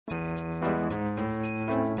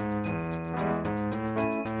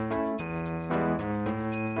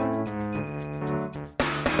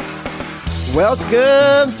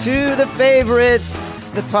Welcome to The Favorites,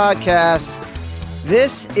 the podcast.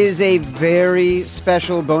 This is a very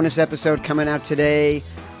special bonus episode coming out today,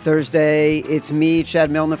 Thursday. It's me,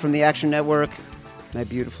 Chad Milner from the Action Network, my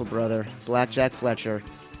beautiful brother, Blackjack Fletcher,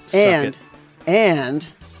 and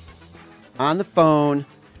on the phone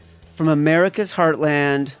from America's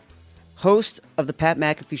Heartland, host of the Pat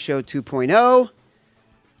McAfee Show 2.0,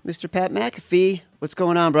 Mr. Pat McAfee. What's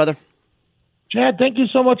going on, brother? Chad, thank you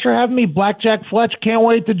so much for having me. Blackjack Fletch, can't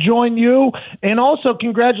wait to join you. And also,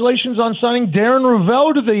 congratulations on signing Darren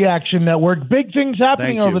Ravel to the Action Network. Big things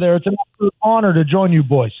happening over there. It's an absolute honor to join you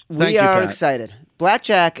boys. We are excited.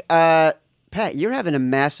 Blackjack, Pat, you're having a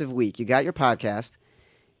massive week. You got your podcast.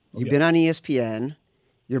 You've been on ESPN.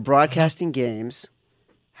 You're broadcasting games.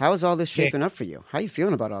 How is all this shaping up for you? How are you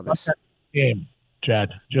feeling about all this? Game,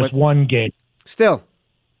 Chad. Just one game. Still.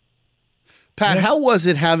 Pat, how was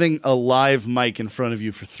it having a live mic in front of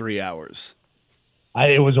you for 3 hours?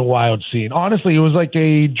 It was a wild scene. Honestly, it was like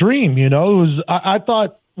a dream, you know? It was. I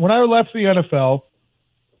thought when I left the NFL,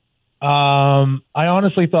 I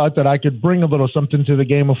honestly thought that I could bring a little something to the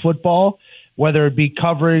game of football, whether it be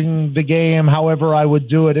covering the game, however I would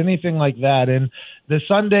do it, anything like that. And the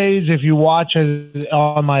Sundays, if you watch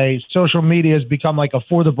on my social media, has become like a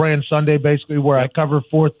For the Brand Sunday, basically, where I cover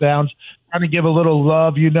fourth downs, trying to give a little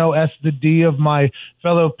love, you know, S the D of my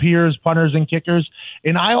fellow peers, punters and kickers.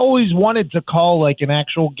 And I always wanted to call like an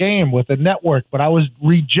actual game with a network, but I was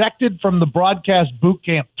rejected from the broadcast boot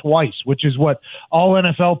camp twice, which is what all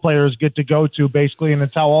NFL players get to go to, basically. And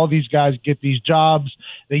it's how all these guys get these jobs.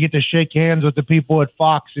 They get to shake hands with the people at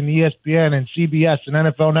Fox and ESPN and CBS and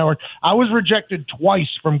NFL Network. I was rejected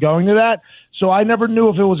twice from going to that. So I never knew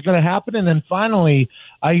if it was going to happen. And then finally,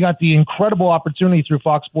 I got the incredible opportunity through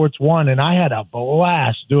Fox Sports 1, and I had a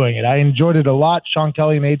blast doing it. I enjoyed it a lot. Sean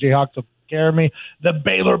Kelly and A.J. Hawk took care of me. The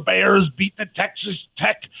Baylor Bears beat the Texas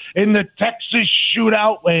Tech in the Texas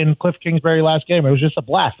shootout in Cliff Kingsbury last game. It was just a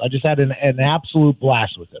blast. I just had an absolute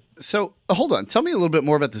blast with it. So hold on. Tell me a little bit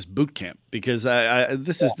more about this boot camp, because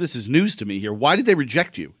this is news to me here. Why did they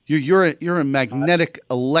reject you? You're a magnetic,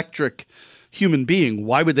 electric human being.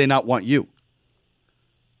 Why would they not want you?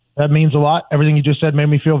 That means a lot. Everything you just said made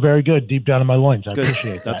me feel very good deep down in my loins. I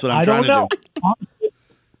appreciate that. That's what I'm trying to do.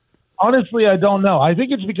 Honestly, I don't know. I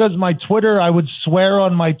think it's because my Twitter, I would swear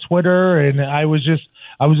on my Twitter, and I was a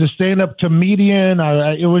stand-up comedian.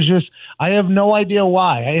 I have no idea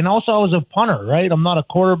why. And also I was a punter, right? I'm not a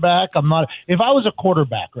quarterback. If I was a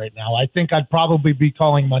quarterback right now, I think I'd probably be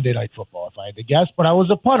calling Monday Night Football if I had to guess, but I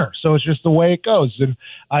was a punter. So it's just the way it goes. And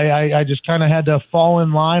I just kind of had to fall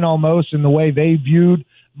in line almost in the way they viewed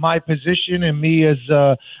my position and me as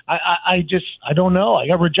I don't know. I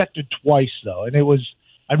got rejected twice though, and I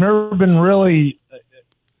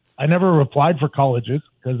never applied for colleges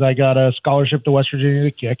because I got a scholarship to West Virginia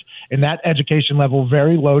to kick, and that education level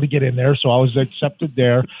very low to get in there, so I was accepted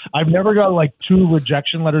there. I've never got like 2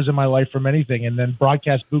 rejection letters in my life from anything, and then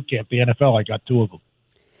broadcast boot camp, the NFL, I got 2 of them.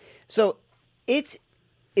 So it's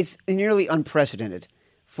nearly unprecedented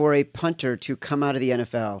for a punter to come out of the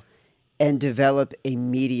NFL and develop a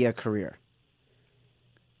media career.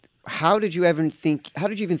 How did you even think,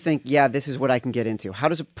 yeah, this is what I can get into? How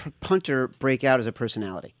does a punter break out as a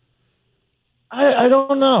personality? I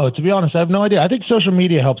don't know. To be honest, I have no idea. I think social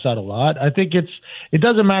media helps out a lot. I think it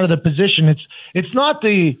doesn't matter the position. It's not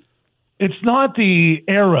the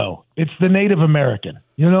arrow. It's the Native American.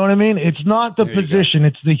 You know what I mean? It's not the position.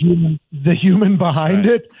 It's the human behind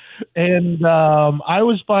it. And I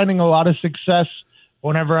was finding a lot of success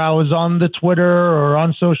whenever I was on the Twitter or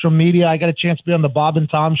on social media. I got a chance to be on the Bob and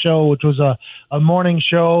Tom Show, which was a morning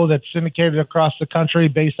show that's syndicated across the country,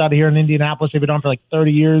 based out of here in Indianapolis. They've been on for like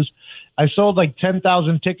 30 years. I sold like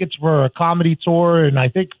 10,000 tickets for a comedy tour in, I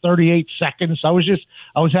think, 38 seconds. I was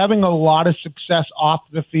having a lot of success off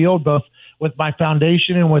the field, both with my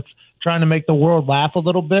foundation and with trying to make the world laugh a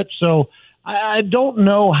little bit. So I don't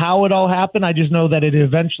know how it all happened. I just know that it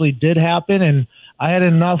eventually did happen, and I had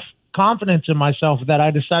enough confidence in myself that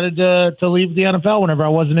I decided to leave the NFL whenever I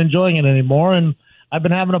wasn't enjoying it anymore, and I've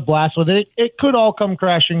been having a blast with it. It could all come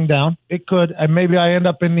crashing down. It could, and maybe I end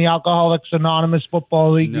up in the Alcoholics Anonymous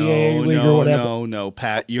Football League, the AA League, or whatever. No,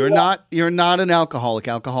 Pat, you're not an alcoholic.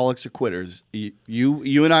 Alcoholics are quitters.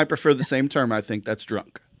 You and I prefer the same term. I think that's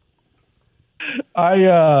drunk.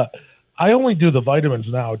 I only do the vitamins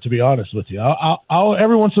now, to be honest with you. I'll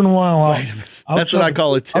every once in a while. That's what I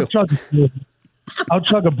call it too. I'll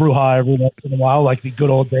chug a Brewha every once in a while, like the good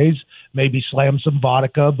old days. Maybe slam some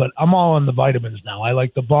vodka, but I'm all on the vitamins now. I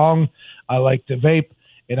like the bong. I like the vape.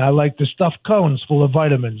 and I like to stuff cones full of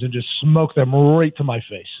vitamins and just smoke them right to my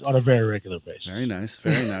face on a very regular basis. Very nice.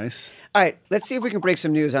 Very nice. All right, let's see if we can break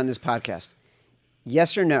some news on this podcast.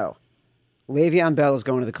 Yes or no? Le'Veon Bell is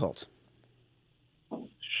going to the Colts.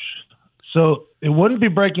 So it wouldn't be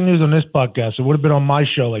breaking news on this podcast. It would have been on my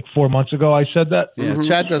show like 4 months ago. I said that. Yeah,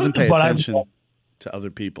 Chad doesn't pay But attention to other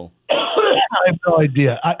people. I have no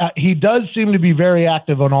idea. He does seem to be very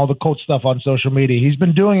active on all the Colts stuff on social media. He's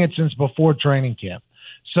been doing it since before training camp.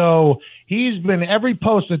 So he's been, every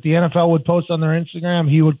post that the NFL would post on their Instagram,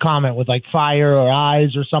 he would comment with like fire or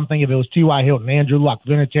eyes or something. If it was T.Y. Hilton, Andrew Luck,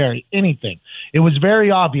 Vinatieri, anything. It was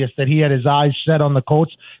very obvious that he had his eyes set on the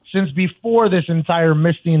Colts since before this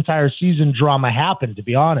missed the entire season drama happened, to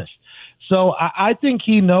be honest. So I think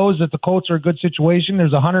he knows that the Colts are a good situation.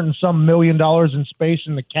 There's $100 and some million in space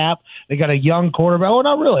in the cap. They got a young quarterback. Oh,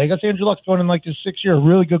 not really. I guess Andrew Luck's going in like his 6th year. A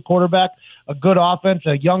really good quarterback, a good offense,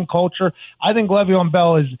 a young culture. I think Le'Veon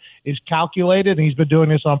Bell is calculated, and he's been doing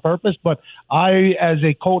this on purpose. But I, as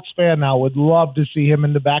a Colts fan now, would love to see him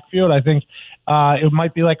in the backfield. I think it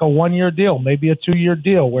might be like a 1-year deal, maybe a 2-year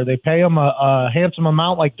deal, where they pay him a handsome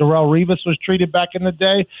amount like Darrelle Revis was treated back in the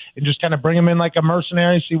day, and just kind of bring him in like a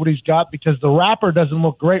mercenary, see what he's got, because the rapper doesn't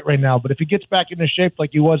look great right now. But if he gets back into shape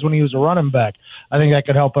like he was when he was a running back, I think that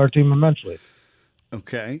could help our team immensely.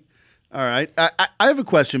 Okay. All right. I have a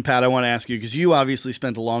question, Pat, I want to ask you, because you obviously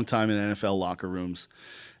spent a long time in NFL locker rooms.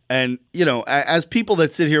 And, you know, as people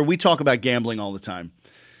that sit here, we talk about gambling all the time.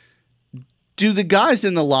 Do the guys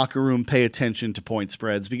in the locker room pay attention to point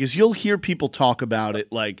spreads? Because you'll hear people talk about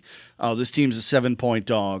it like, oh, this team's a 7-point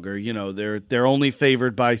dog, or, you know, they're only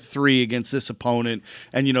favored by 3 against this opponent,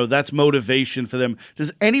 and, you know, that's motivation for them.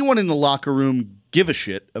 Does anyone in the locker room give a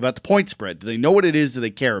shit about the point spread? Do they know what it is? Do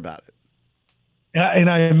they care about it? And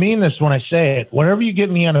I mean this when I say it. Whenever you get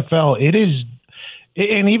in the NFL, it is,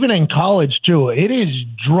 and even in college too, it is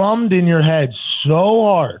drummed in your head so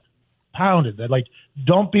hard, pounded, that like,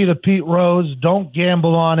 don't be the Pete Rose, don't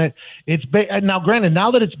gamble on it. Now, granted,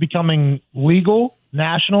 now that it's becoming legal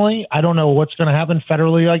nationally, I don't know what's going to happen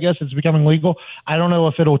federally. I guess it's becoming legal. I don't know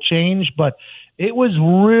if it'll change, but it was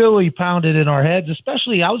really pounded in our heads.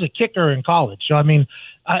 Especially, I was a kicker in college, so I mean,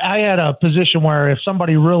 I had a position where if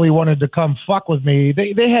somebody really wanted to come fuck with me,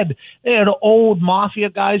 they had old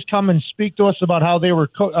mafia guys come and speak to us about how they were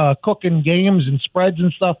cooking games and spreads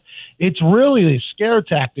and stuff. It's really a scare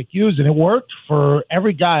tactic used, and it worked for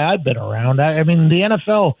every guy I've been around. I mean, the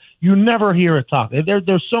NFL, you never hear it talk.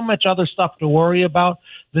 There's so much other stuff to worry about.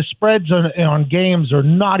 The spreads on games are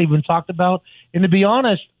not even talked about. And to be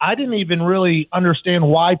honest, I didn't even really understand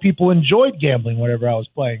why people enjoyed gambling whenever I was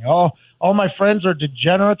playing. All my friends are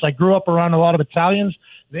degenerates. I grew up around a lot of Italians.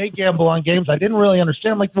 They gamble on games. I didn't really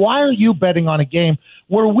understand. Like, why are you betting on a game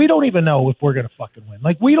where we don't even know if we're going to fucking win?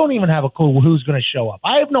 Like, we don't even have a clue who's going to show up.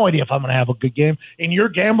 I have no idea if I'm going to have a good game. And you're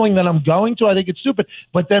gambling that I'm going to. I think it's stupid.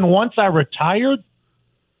 But then once I retired,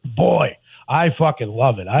 boy, I fucking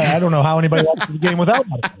love it. I don't know how anybody watches the game without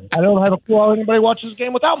money. I don't have a clue how anybody watches the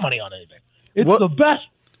game without money on anything. It's the best,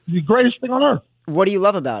 the greatest thing on earth. What do you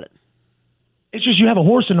love about it? It's just you have a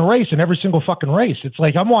horse in a race in every single fucking race. It's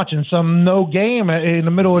like I'm watching some no game in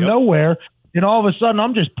the middle of nowhere, and all of a sudden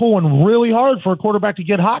I'm just pulling really hard for a quarterback to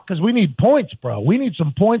get hot because we need points, bro. We need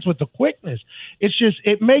some points with the quickness. It's just,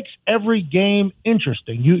 it makes every game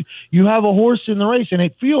interesting. You have a horse in the race, and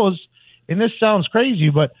it feels, and this sounds crazy,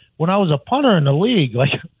 but when I was a punter in the league,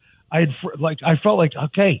 I felt like,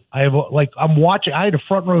 okay, I'm watching. I had a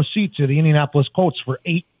front row seat to the Indianapolis Colts for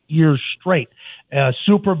 8 years straight.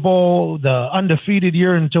 Super Bowl, the undefeated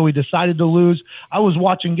year until we decided to lose. I was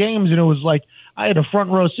watching games, and it was like I had a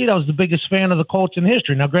front row seat. I was the biggest fan of the Colts in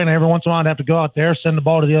history. Now, granted, every once in a while I'd have to go out there, send the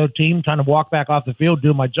ball to the other team, kind of walk back off the field,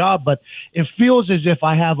 do my job. But it feels as if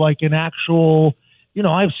I have like an actual,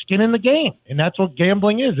 I have skin in the game, and that's what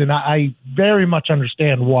gambling is. And I very much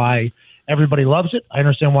understand why everybody loves it. I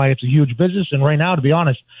understand why it's a huge business. And right now, to be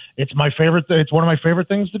honest, it's my favorite. It's one of my favorite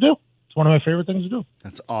things to do. It's one of my favorite things to do.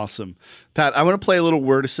 That's awesome. Pat, I want to play a little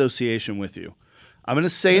word association with you. I'm going to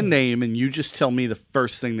say a name, and you just tell me the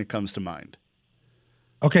first thing that comes to mind.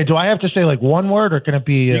 Okay, do I have to say like one word, or can it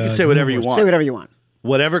be... You can say whatever you want. Say whatever you want.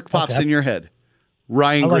 Whatever pops in your head.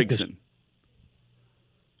 Ryan Grigson.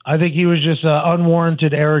 I think he was just an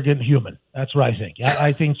unwarranted, arrogant human. That's what I think.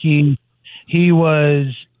 I think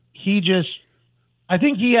I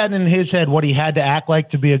think he had in his head what he had to act like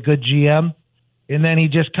to be a good GM, and then he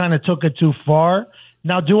just kind of took it too far.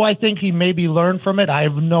 Now, do I think he maybe learned from it? I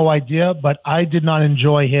have no idea, but I did not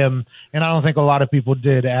enjoy him, and I don't think a lot of people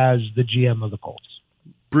did as the GM of the Colts.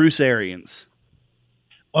 Bruce Arians.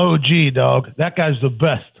 Oh, gee, dog. That guy's the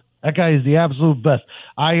best. That guy is the absolute best.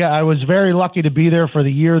 I was very lucky to be there for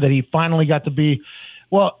the year that he finally got to be.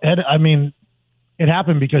 Well, it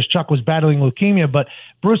happened because Chuck was battling leukemia, but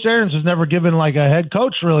Bruce Arians was never given like a head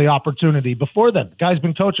coach really opportunity before then. The guy's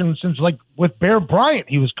been coaching since like with Bear Bryant,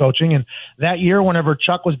 he was coaching. And that year, whenever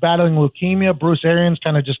Chuck was battling leukemia, Bruce Arians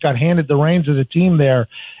kind of just got handed the reins of the team there.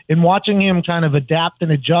 And watching him kind of adapt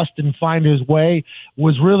and adjust and find his way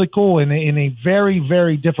was really cool in a very,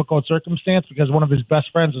 very difficult circumstance because one of his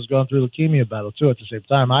best friends was going through leukemia battle too at the same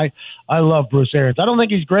time. I love Bruce Arians. I don't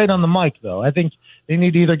think he's great on the mic though. I think they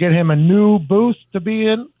need to either get him a new booth to be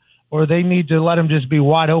in or they need to let him just be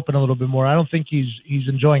wide open a little bit more. I don't think he's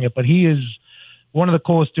enjoying it, but he is one of the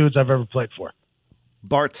coolest dudes I've ever played for.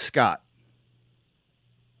 Bart Scott.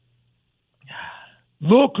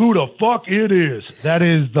 Look who the fuck it is. That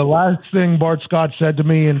is the last thing Bart Scott said to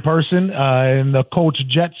me in person in the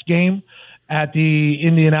Colts-Jets game at the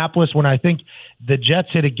Indianapolis when I think the Jets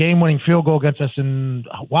hit a game-winning field goal against us in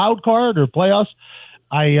wild card or playoffs.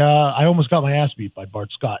 I almost got my ass beat by Bart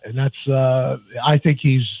Scott, and that's I think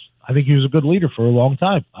he was a good leader for a long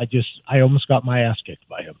time. I almost got my ass kicked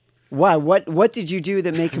by him. Why? What did you do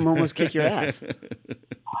that make him almost kick your ass?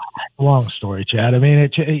 Long story, Chad. I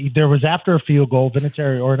mean, there was after a field goal,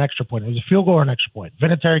 Vinatieri, or an extra point. It was a field goal or an extra point.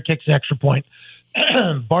 Vinatieri kicks the extra point.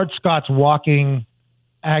 Bart Scott's walking,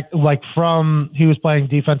 he was playing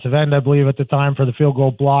defensive end, I believe, at the time for the field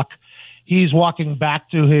goal block. He's walking back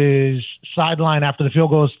to his sideline after the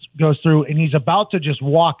field goes through, and he's about to just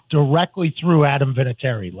walk directly through Adam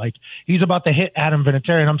Vinatieri. Like, he's about to hit Adam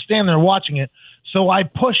Vinatieri, and I'm standing there watching it. So I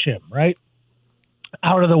push him, right,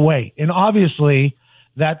 out of the way. And obviously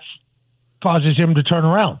that causes him to turn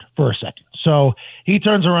around for a second. So he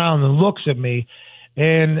turns around and looks at me,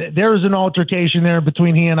 and there's an altercation there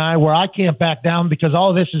between he and I where I can't back down because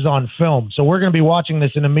all this is on film. So we're going to be watching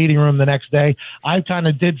this in a meeting room the next day. I kind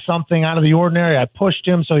of did something out of the ordinary. I pushed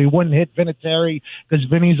him so he wouldn't hit Vinatieri because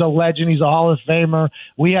Vinny's a legend. He's a Hall of Famer.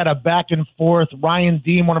 We had a back and forth. Ryan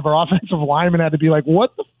Dean, one of our offensive linemen, had to be like,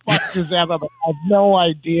 what the fuck just happened? I have no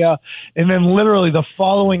idea. And then literally the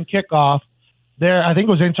following kickoff there, I think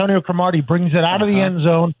it was Antonio Cromartie, brings it out of the end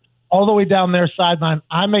zone, all the way down their sideline.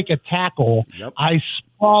 I make a tackle. Yep. I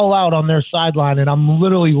sprawl out on their sideline, and I'm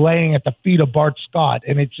literally laying at the feet of Bart Scott.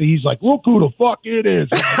 And he's like, look who the fuck it is.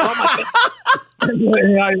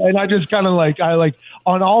 And I just kind of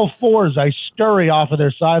on all fours, I scurry off of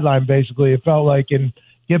their sideline, basically. It felt like, and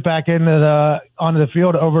get back onto the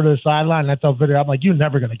field over to the sideline. And I tell Vinny, I'm like, you're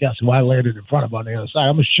never going to guess who I landed in front of on the other side.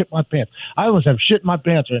 I'm going to shit my pants. I almost have shit in my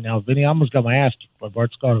pants right now, Vinny. I almost got my ass kicked by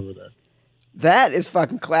Bart Scott over there. That is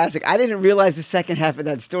fucking classic. I didn't realize the second half of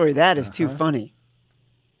that story. That is too funny.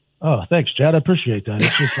 Oh, thanks, Chad. I appreciate that.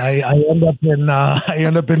 It's just I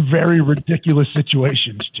end up in very ridiculous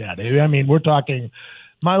situations, Chad. I mean, we're talking.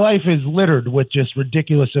 My life is littered with just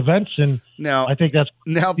ridiculous events, and now I think that's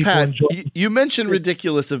now, Pat. You mentioned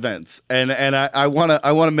ridiculous events, and I want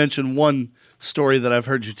to mention one story that I've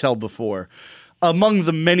heard you tell before. Among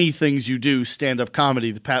the many things you do, stand-up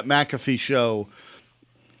comedy, the Pat McAfee show,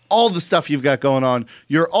 all the stuff you've got going on,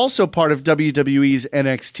 you're also part of WWE's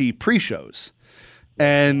NXT pre-shows.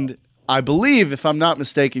 And I believe, if I'm not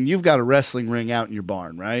mistaken, you've got a wrestling ring out in your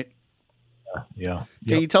barn, right? Yeah.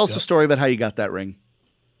 Can you tell us a story about how you got that ring?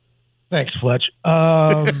 Thanks, Fletch.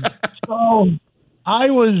 So I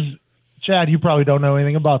was, Chad, you probably don't know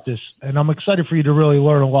anything about this, and I'm excited for you to really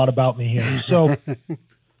learn a lot about me here. So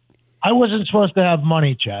I wasn't supposed to have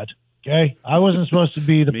money, Chad, okay? I wasn't supposed to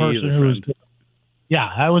be the person who was... Yeah,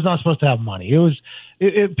 I was not supposed to have money. It was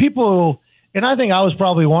people, and I think I was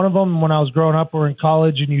probably one of them when I was growing up or in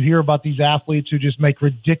college, and you hear about these athletes who just make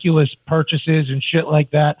ridiculous purchases and shit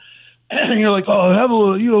like that. And you're like, oh, have a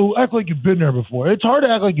little, act like you've been there before. It's hard to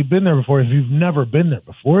act like you've been there before if you've never been there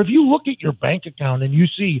before. If you look at your bank account and you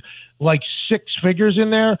see like 6 figures in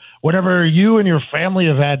there, whenever you and your family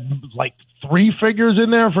have had like 3 figures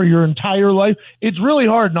in there for your entire life, it's really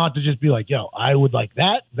hard not to just be like, yo, I would like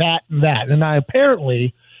that, that, and that. And I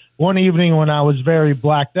apparently, one evening when I was very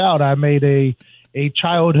blacked out, I made a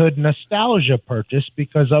childhood nostalgia purchase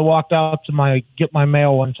because I walked out to get my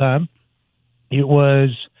mail one time. It was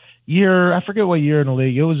I forget what year in the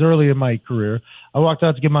league. It was early in my career. I walked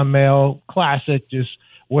out to get my mail, classic, just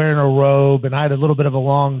wearing a robe, and I had a little bit of a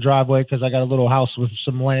long driveway because I got a little house with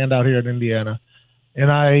some land out here in Indiana. And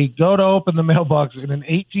I go to open the mailbox, and an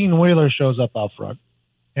 18-wheeler shows up out front.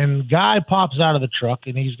 And guy pops out of the truck,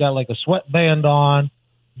 and he's got like a sweatband on,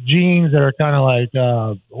 jeans that are kind of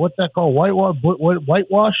like, what's that called?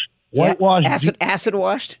 Whitewash? Yeah, Whitewash. acid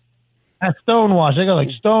washed? Stonewashed. They got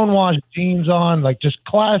like stonewashed jeans on, like just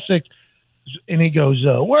classic And he goes,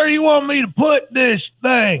 where do you want me to put this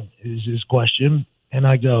thing? Is his question. And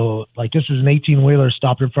I go, like, this is an 18-wheeler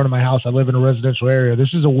stopped in front of my house. I live in a residential area.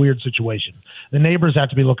 This is a weird situation. The neighbors have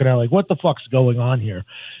to be looking at it like, what the fuck's going on here?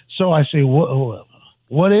 So I say,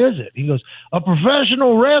 what is it? He goes, a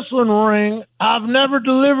professional wrestling ring. I've never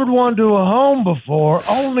delivered one to a home before.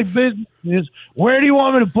 Only business is, where do you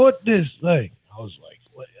want me to put this thing? I was like,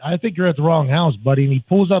 I think you're at the wrong house, buddy. And he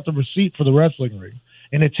pulls out the receipt for the wrestling ring.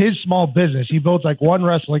 And it's his small business. He builds like one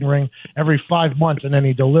wrestling ring every 5 months, and then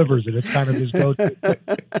he delivers it. It's kind of his go-to.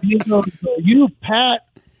 He goes, you Pat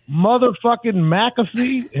motherfucking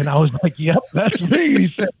McAfee? And I was like, yep, that's me.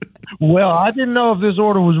 He said, well, I didn't know if this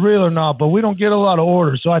order was real or not, but we don't get a lot of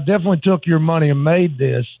orders, so I definitely took your money and made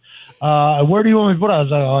this. Where do you want me to put it? I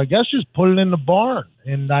was like, I guess just put it in the barn.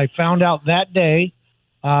 And I found out that day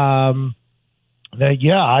that,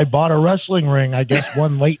 yeah, I bought a wrestling ring, I guess,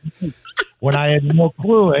 one late night. When I had no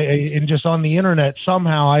clue, and just on the internet,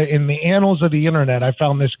 somehow, in the annals of the internet, I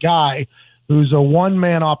found this guy who's a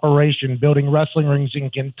one-man operation building wrestling rings in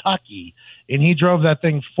Kentucky, and he drove that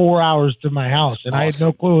thing 4 hours to my house, and awesome. I had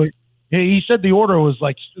no clue. He said the order was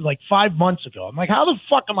like 5 months ago. I'm like, how the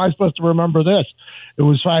fuck am I supposed to remember this? It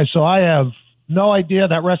was 5, so I have no idea.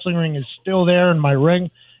 That wrestling ring is still there in my ring.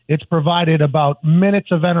 It's provided about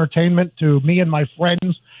minutes of entertainment to me and my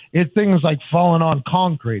friends. Thing's like falling on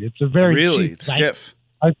concrete. It's a very really cheap. It's stiff.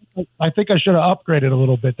 I think I should have upgraded a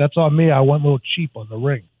little bit. That's on me. I went a little cheap on the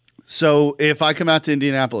ring. So if I come out to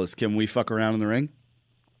Indianapolis, can we fuck around in the ring?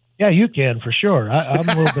 Yeah, you can for sure. I'm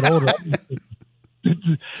a little bit older.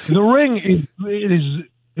 The ring it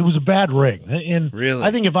was a bad ring, and really,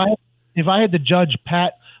 I think if I had to judge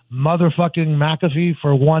Pat motherfucking McAfee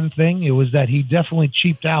for one thing, it was that he definitely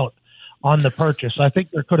cheaped out on the purchase. I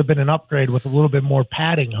think there could have been an upgrade with a little bit more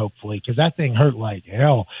padding, hopefully, because that thing hurt like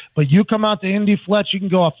hell. But you come out to Indy Fletch, you can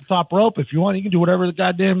go off the top rope if you want. You can do whatever the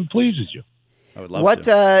goddamn pleases you. I would love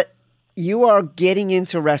to. You are getting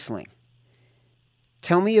into wrestling.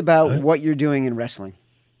 Tell me about what you're doing in wrestling.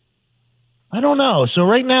 I don't know. So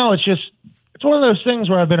right now it's one of those things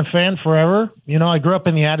where I've been a fan forever. You know, I grew up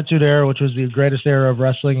in the Attitude Era, which was the greatest era of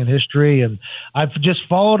wrestling in history, and I've just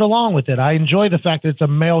followed along with it. I enjoy the fact that it's a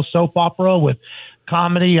male soap opera with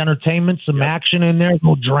comedy, entertainment, some action in there,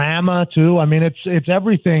 no drama too. I mean, it's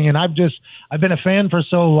everything, and I've been a fan for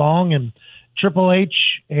so long. And Triple H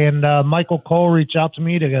and Michael Cole reached out to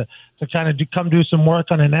me to kind of come do some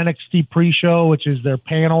work on an NXT pre-show, which is their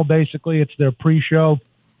panel basically. It's their pre-show.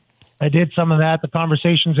 I did some of that. The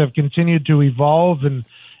conversations have continued to evolve, and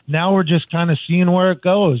now we're just kind of seeing where it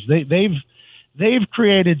goes. They've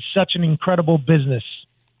created such an incredible business,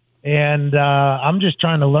 and I'm just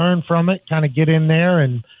trying to learn from it, kind of get in there,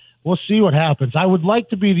 and we'll see what happens. I would like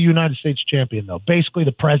to be the United States champion, though. Basically,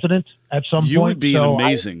 the president at some point. You would be an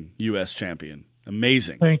amazing U.S. champion.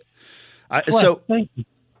 Amazing. Thank you.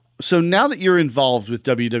 So now that you're involved with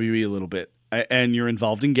WWE a little bit, and you're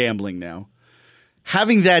involved in gambling now,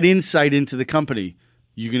 having that insight into the company,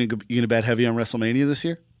 you gonna bet heavy on WrestleMania this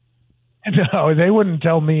year? No, they wouldn't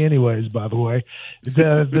tell me anyways, by the way.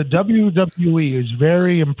 The WWE is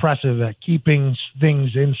very impressive at keeping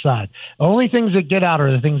things inside. The only things that get out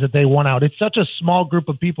are the things that they want out. It's such a small group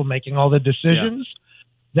of people making all the decisions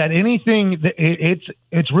that anything,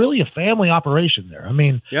 it's really a family operation there. I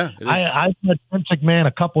mean, I've met Vince McMahon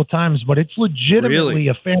a couple of times, but it's legitimately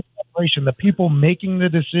a family operation. The people making the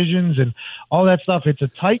decisions and all that stuff, it's a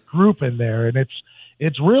tight group in there, and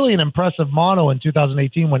it's really an impressive model in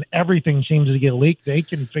 2018 when everything seems to get leaked. They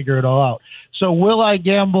can figure it all out. So will I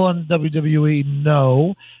gamble on WWE?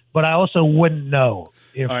 No, but I also wouldn't know.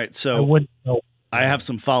 All right, so I wouldn't know. I have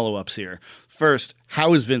some follow-ups here. First,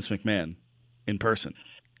 how is Vince McMahon in person?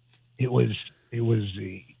 It was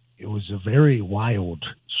a very wild,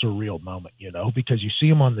 surreal moment, you know, because you see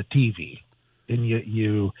him on the TV and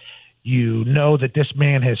you know that this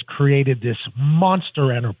man has created this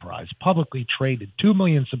monster enterprise, publicly traded, 2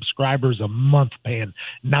 million subscribers a month, paying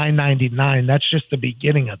 $9.99. That's just the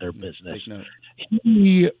beginning of their business.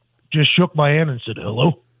 He just shook my hand and said,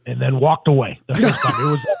 hello, and then walked away. The first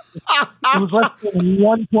time. It was less than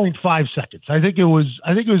 1.5 seconds. I think it was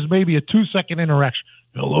maybe a 2-second interaction.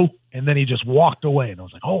 Hello, and then he just walked away, and I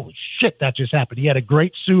was like, holy shit, that just happened. He had a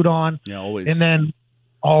great suit on. Yeah, always. And then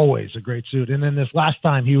always a great suit. And then this last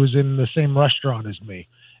time he was in the same restaurant as me,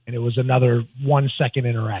 and it was another 1-second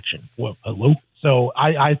interaction. Well, hello. So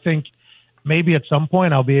I think maybe at some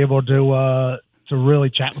point I'll be able to really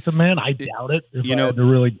chat with the man. I doubt it. If I had to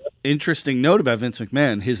really. Interesting note about Vince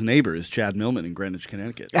McMahon. His neighbor is Chad Millman in Greenwich,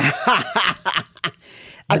 Connecticut. I'm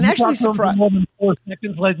actually surprised. More than 4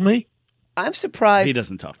 seconds like me. I'm surprised. He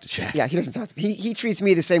doesn't talk to Chad. Yeah, he doesn't talk to me. He treats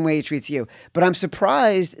me the same way he treats you. But I'm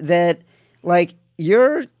surprised that, like,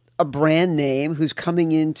 you're a brand name who's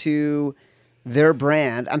coming into their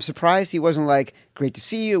brand. I'm surprised he wasn't like, great to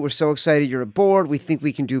see you. We're so excited you're aboard. We think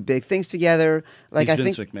we can do big things together. Like, He's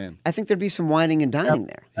Vince McMahon. I think there'd be some whining and dining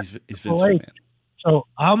there. He's Vince McMahon. So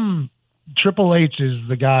Triple H is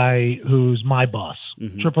the guy who's my boss.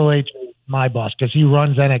 Mm-hmm. Triple H is my boss because he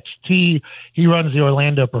runs NXT. He runs the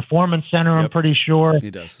Orlando Performance Center, I'm pretty sure.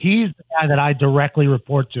 He does. He's the guy that I directly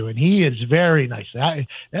report to, and he is very nice.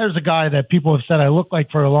 There's a guy that people have said I look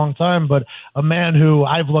like for a long time, but a man who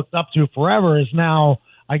I've looked up to forever is now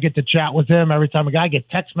I get to chat with him every time I get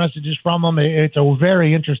text messages from him. It's a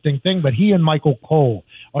very interesting thing, but he and Michael Cole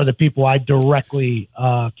are the people I directly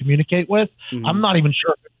communicate with. Mm-hmm. I'm not even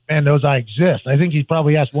sure if the man knows I exist. I think he's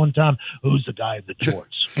probably asked one time, who's the guy in the jorts?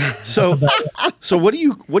 So what do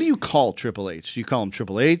you call Triple H? Do you call him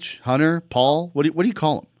Triple H, Hunter, Paul? What do you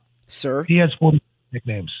call him? Sir? He has 40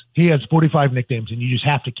 nicknames. He has 45 nicknames, and you just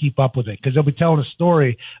have to keep up with it because they'll be telling a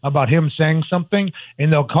story about him saying something,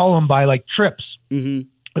 and they'll call him by like Trips. Mm-hmm.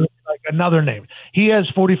 Like another name. He has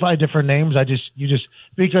 45 different names.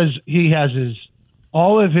 Because he has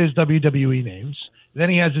all of his WWE names. Then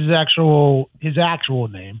he has his actual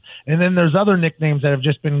name. And then there's other nicknames that have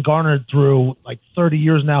just been garnered through like 30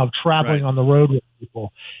 years now of traveling on the road with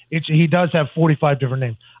people. He does have 45 different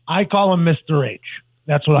names. I call him Mr. H.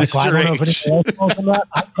 That's what I call him. I don't know if anyone else calls him that.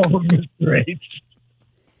 I call him Mr. H.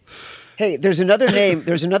 Hey, there's another name.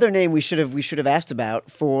 There's another name we should have asked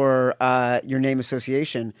about for your name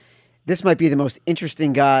association. This might be the most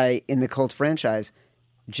interesting guy in the Colts franchise,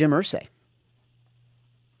 Jim Irsay.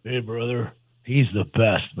 Hey, brother, he's the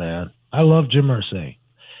best, man. I love Jim Irsay.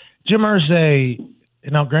 Jim Irsay.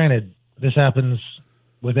 Now, granted, this happens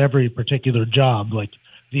with every particular job. Like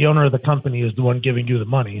the owner of the company is the one giving you the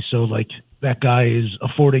money, so like. That guy is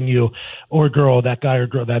affording you, or girl, that guy or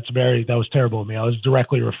girl, that was terrible of me. I was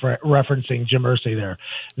directly referencing Jim Irsay there.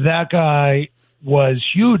 That guy was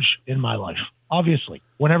huge in my life, obviously.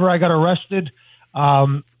 Whenever I got arrested,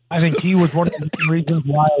 I think he was one of the reasons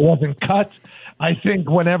why I wasn't cut. I think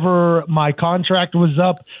whenever my contract was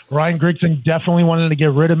up, Ryan Grigson definitely wanted to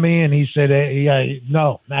get rid of me, and he said, hey,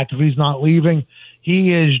 no, McAfee's not leaving.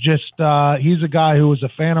 He is just he's a guy who was a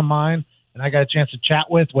fan of mine, and I got a chance to chat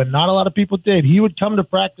with when not a lot of people did. He would come to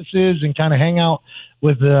practices and kind of hang out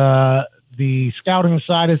with the scouting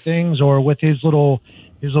side of things or with his little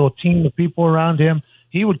team of people around him.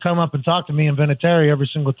 He would come up and talk to me in Vinatieri every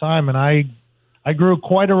single time, and I grew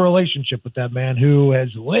quite a relationship with that man who has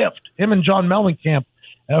lived. Him and John Mellencamp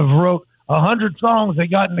have wrote 100 songs they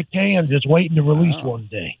got in the can just waiting to release one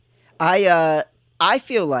day. I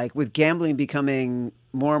feel like with gambling becoming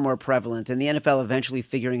more and more prevalent and the NFL eventually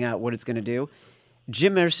figuring out what it's going to do,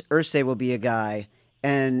 Jim Irsay will be a guy,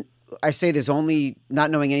 and I say this only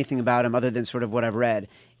not knowing anything about him other than sort of what I've read,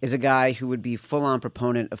 is a guy who would be full-on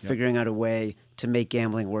proponent of figuring out a way to make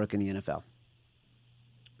gambling work in the NFL.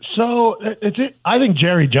 So I think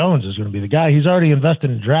Jerry Jones is going to be the guy. He's already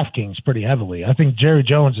invested in DraftKings pretty heavily. I think Jerry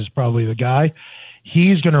Jones is probably the guy.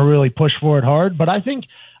 He's going to really push for it hard, but I think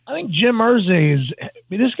Jim Irsay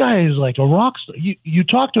this guy is like a rock star. You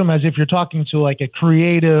talk to him as if you're talking to like a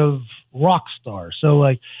creative rock star. So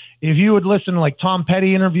like if you would listen to like Tom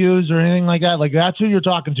Petty interviews or anything like that, like that's who you're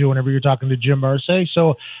talking to whenever you're talking to Jim Irsay.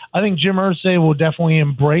 So I think Jim Irsay will definitely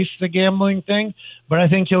embrace the gambling thing, but I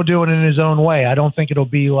think he'll do it in his own way. I don't think it'll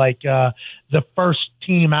be like the first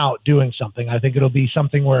team out doing something. I think it'll be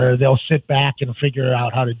something where they'll sit back and figure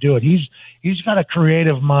out how to do it. He's got a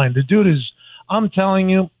creative mind. The dude is, I'm telling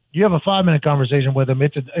you, you have a 5-minute conversation with him.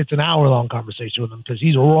 It's an hour-long conversation with him because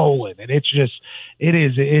he's rolling, and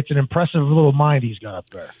it's an impressive little mind he's got up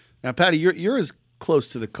there. Now, Patty, you're as close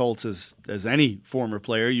to the Colts as any former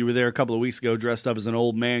player. You were there a couple of weeks ago, dressed up as an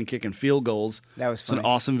old man kicking field goals. That was fun. It's an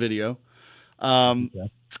awesome video.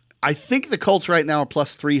 I think the Colts right now are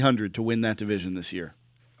plus 300 to win that division this year.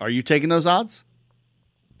 Are you taking those odds?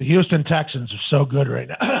 The Houston Texans are so good right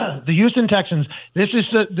now. The Houston Texans. This is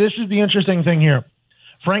the interesting thing here.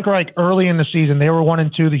 Frank Reich, early in the season, they were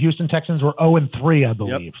 1-2. The Houston Texans were 0-3, I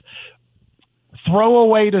believe. Yep.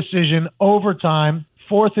 Throwaway decision, overtime,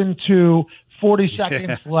 4th and 2, 40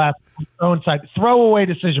 seconds left on their own side. Throwaway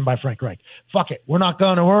decision by Frank Reich. Fuck it. We're not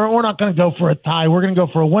gonna go for a tie. We're gonna go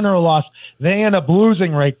for a win or a loss. They end up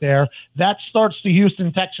losing right there. That starts the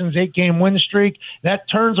Houston Texans 8-game win streak. That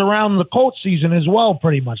turns around the Colts season as well,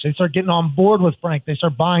 pretty much. They start getting on board with Frank. They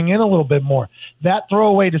start buying in a little bit more. That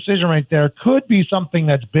throwaway decision right there could be something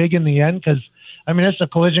that's big in the end because it's a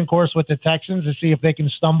collision course with the Texans to see if they can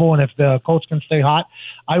stumble and if the Colts can stay hot.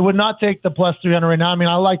 I would not take the plus 300 right now.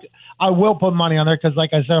 I will put money on there because,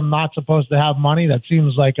 like I said, I'm not supposed to have money. That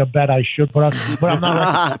seems like a bet I should put on, but I'm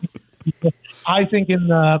not. I think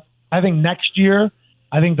next year,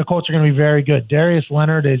 I think the Colts are going to be very good. Darius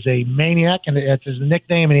Leonard is a maniac, and it's his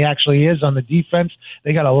nickname, and he actually is on the defense.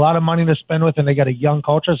 They got a lot of money to spend with, and they got a young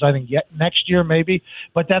culture, so I think next year maybe.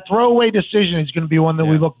 But that throwaway decision is going to be one that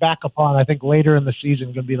we look back upon, I think, later in the season.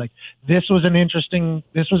 Going to be like, this was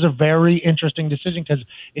a very interesting decision because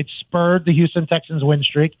it spurred the Houston Texans win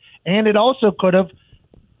streak, and it also could have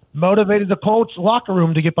motivated the Colts locker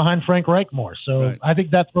room to get behind Frank Reich more. So I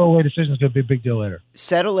think that throwaway decision is going to be a big deal later.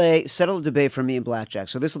 Settle a debate for me and Blackjack.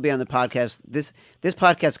 So this will be on the podcast. This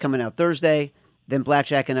podcast coming out Thursday. Then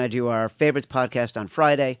Blackjack and I do our favorites podcast on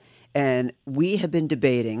Friday. And we have been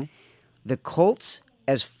debating the Colts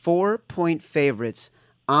as 4-point favorites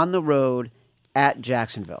on the road at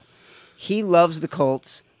Jacksonville. He loves the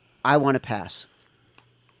Colts. I want to pass.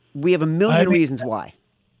 We have a million reasons why.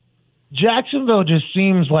 Jacksonville just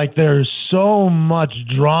seems like there's so much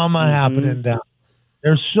drama happening down.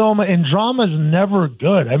 There's so much, and drama's never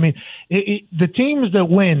good. I mean, the teams that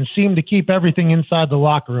win seem to keep everything inside the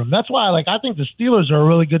locker room. That's why, I think the Steelers are a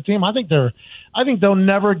really good team. I think they'll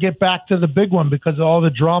never get back to the big one because of all the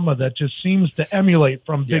drama that just seems to emulate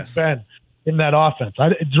from Big Ben in that offense.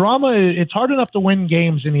 Drama, it's hard enough to win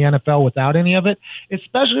games in the NFL without any of it,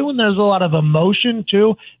 especially when there's a lot of emotion,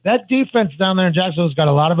 too. That defense down there in Jacksonville's got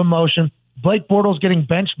a lot of emotion. Blake Bortles getting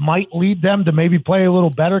benched might lead them to maybe play a little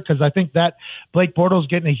better because I think that Blake Bortles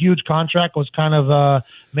getting a huge contract was kind of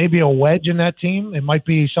maybe a wedge in that team. It might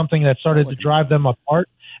be something that started to drive them apart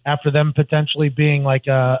after them potentially being like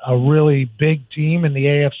a really big team in the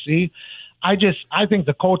AFC. I think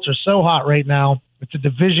the Colts are so hot right now. It's a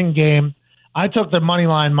division game. I took their money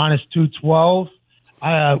line minus 212.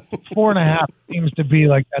 4.5 seems to be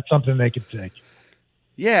like that's something they could take.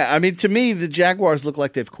 Yeah, I mean, to me, the Jaguars look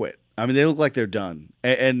like they've quit. I mean, they look like they're done.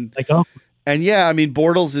 And yeah, I mean,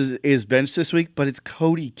 Bortles is benched this week, but it's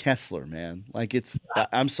Cody Kessler, man.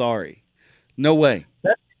 I'm sorry. No way.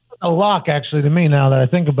 That's a lock, actually, to me now that I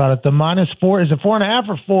think about it. The minus 4, is it 4.5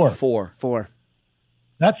 or 4? 4.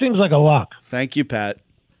 That seems like a lock. Thank you, Pat.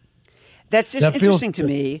 That's just interesting to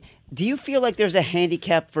me. Do you feel like there's a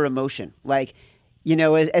handicap for emotion? Like,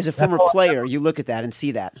 as a former player, you look at that and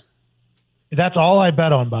see that. That's all I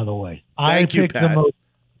bet on, by the way. Thank you, Pat.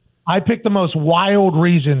 I picked the most wild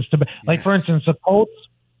reasons to bet. Like, for instance, the Colts,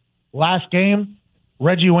 last game,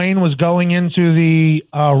 Reggie Wayne was going into the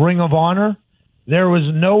Ring of Honor. There was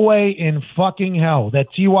no way in fucking hell that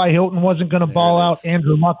T.Y. Hilton wasn't going to ball out,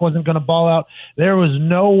 Andrew Luck wasn't going to ball out. There was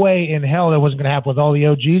no way in hell that wasn't going to happen with all the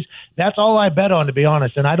OGs. That's all I bet on, to be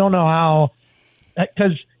honest. And I don't know how –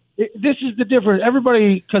 because this is the difference.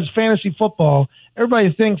 Everybody – because fantasy football,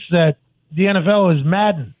 everybody thinks that the NFL is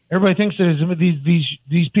Madden. Everybody thinks that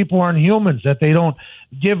these people aren't humans, that they don't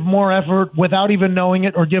give more effort without even knowing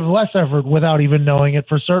it or give less effort without even knowing it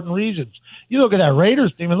for certain reasons. You look at that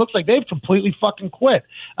Raiders team, it looks like they've completely fucking quit.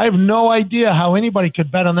 I have no idea how anybody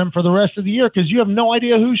could bet on them for the rest of the year because you have no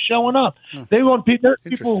idea who's showing up. They want people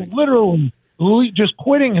literally just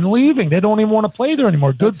quitting and leaving. They don't even want to play there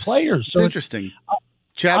anymore. Good players. So it's interesting.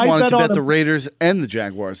 Chad wanted to bet the Raiders and the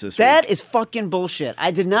Jaguars this week. That is fucking bullshit.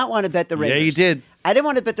 I did not want to bet the Raiders. Yeah, you did. I didn't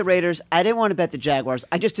want to bet the Raiders. I didn't want to bet the Jaguars.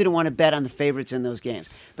 I just didn't want to bet on the favorites in those games.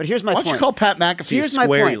 But here's my point. Why don't you call Pat McAfee a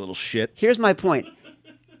square, you little shit? Here's my point.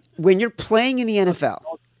 When you're playing in the NFL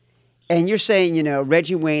and you're saying,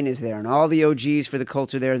 Reggie Wayne is there and all the OGs for the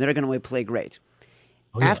Colts are there and they're going to play great.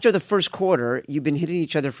 Oh, yeah. After the first quarter, you've been hitting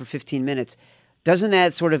each other for 15 minutes. Doesn't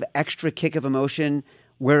that sort of extra kick of emotion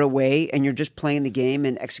wear away and you're just playing the game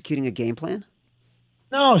and executing a game plan?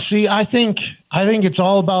 No, see, I think it's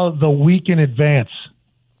all about the week in advance.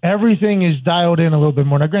 Everything is dialed in a little bit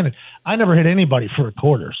more. Now, granted, I never hit anybody for a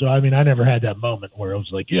quarter, so I never had that moment where I was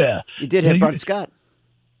like, yeah. You did hit Bart Scott.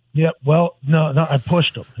 Yeah, well, no, I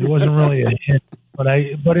pushed him. It wasn't really a hit, but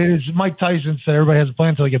it is Mike Tyson said everybody has a plan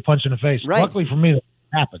until they get punched in the face. Right. Luckily for me, that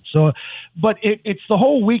happened. So, but it's the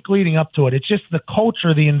whole week leading up to it. It's just the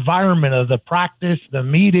culture, the environment of the practice, the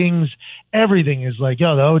meetings, everything is like, the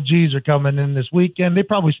OGs are coming in this weekend. They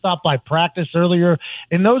probably stopped by practice earlier,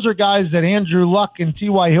 and those are guys that Andrew Luck and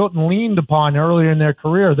T.Y. Hilton leaned upon earlier in their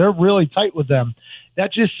career. They're really tight with them.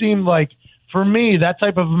 That just seemed like, for me, that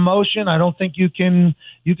type of emotion, I don't think you can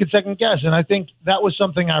second guess. And I think that was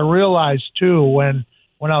something I realized too when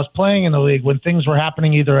I was playing in the league, when things were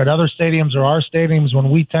happening either at other stadiums or our stadiums,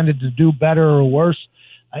 when we tended to do better or worse.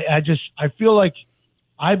 I feel like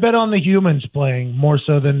I bet on the humans playing more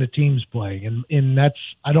so than the teams playing. And that's,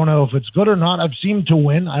 I don't know if it's good or not. I've seemed to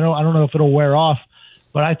win. I don't know if it'll wear off,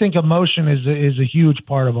 but I think emotion is a huge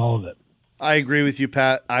part of all of it. I agree with you,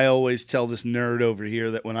 Pat. I always tell this nerd over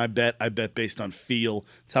here that when I bet based on feel.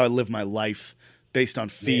 It's how I live my life, based on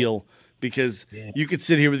feel. Because you could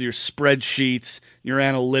sit here with your spreadsheets, your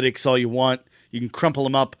analytics all you want. You can crumple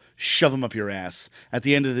them up, shove them up your ass. At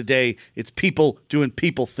the end of the day, it's people doing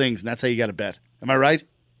people things, and that's how you got to bet. Am I right?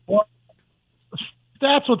 Well,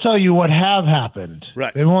 stats will tell you what have happened.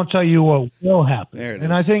 Right. They won't tell you what will happen. There it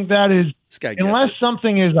and is. I think that is, unless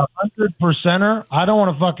something is 100%er, I don't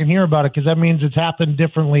want to fucking hear about it because that means it's happened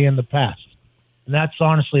differently in the past. And that's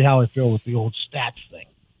honestly how I feel with the old stats thing.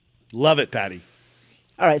 Love it, Patty.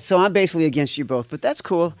 All right, so I'm basically against you both, but that's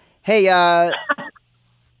cool. Hey, Pat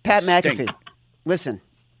McAfee, listen,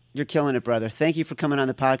 you're killing it, brother. Thank you for coming on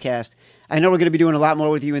the podcast. I know we're going to be doing a lot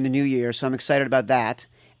more with you in the new year, so I'm excited about that.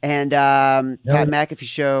 And Pat McAfee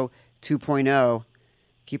Show 2.0,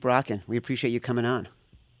 keep rocking. We appreciate you coming on.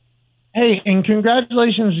 Hey, and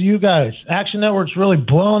congratulations to you guys. Action Network's really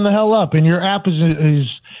blowing the hell up, and your app is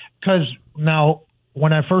because now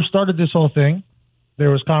when I first started this whole thing, there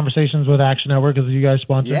was conversations with Action Network because you guys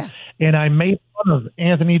sponsored, and I made fun of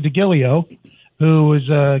Anthony DeGilio, who is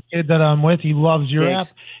a kid that I'm with. He loves your app.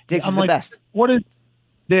 Diggs I'm is like, the best. What is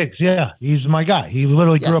Diggs? Yeah, he's my guy. He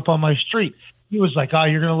literally grew up on my street. He was like, oh,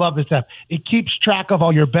 you're going to love this app. It keeps track of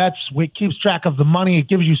all your bets. It keeps track of the money. It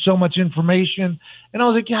gives you so much information. And I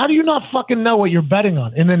was like, how do you not fucking know what you're betting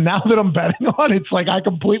on? And then now that I'm betting on, it's like I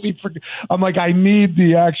completely forget. I'm like, I need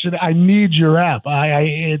the action. I need your app.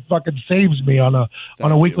 It fucking saves me on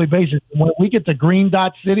a weekly basis. When we get to Green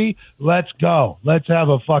Dot City, let's go. Let's have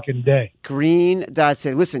a fucking day. Green Dot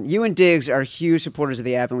City. Listen, you and Diggs are huge supporters of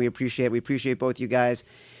the app, and we appreciate it. We appreciate both you guys.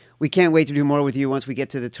 We can't wait to do more with you once we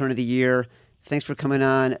get to the turn of the year. Thanks for coming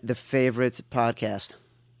on the Favorite Podcast.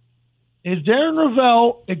 Is Darren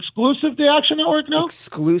Ravel exclusive to Action Network now?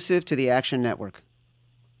 Exclusive to the Action Network.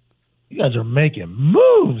 You guys are making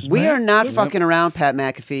moves, We man. are not fucking around, Pat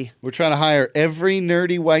McAfee. We're trying to hire every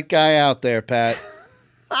nerdy white guy out there, Pat.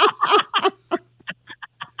 All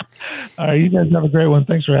right, you guys have a great one.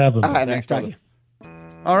 Thanks for having me. All right, Thanks, next time.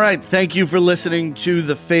 All right, thank you for listening to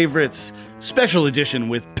The Favorites Special Edition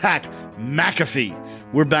with Pat McAfee.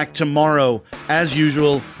 We're back tomorrow, as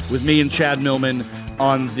usual, with me and Chad Millman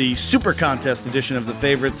on the Super Contest edition of The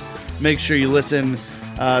Favorites. Make sure you listen,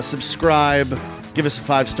 subscribe, give us a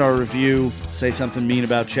 5-star review, say something mean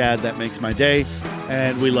about Chad. That makes my day,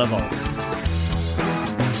 and we love all of you.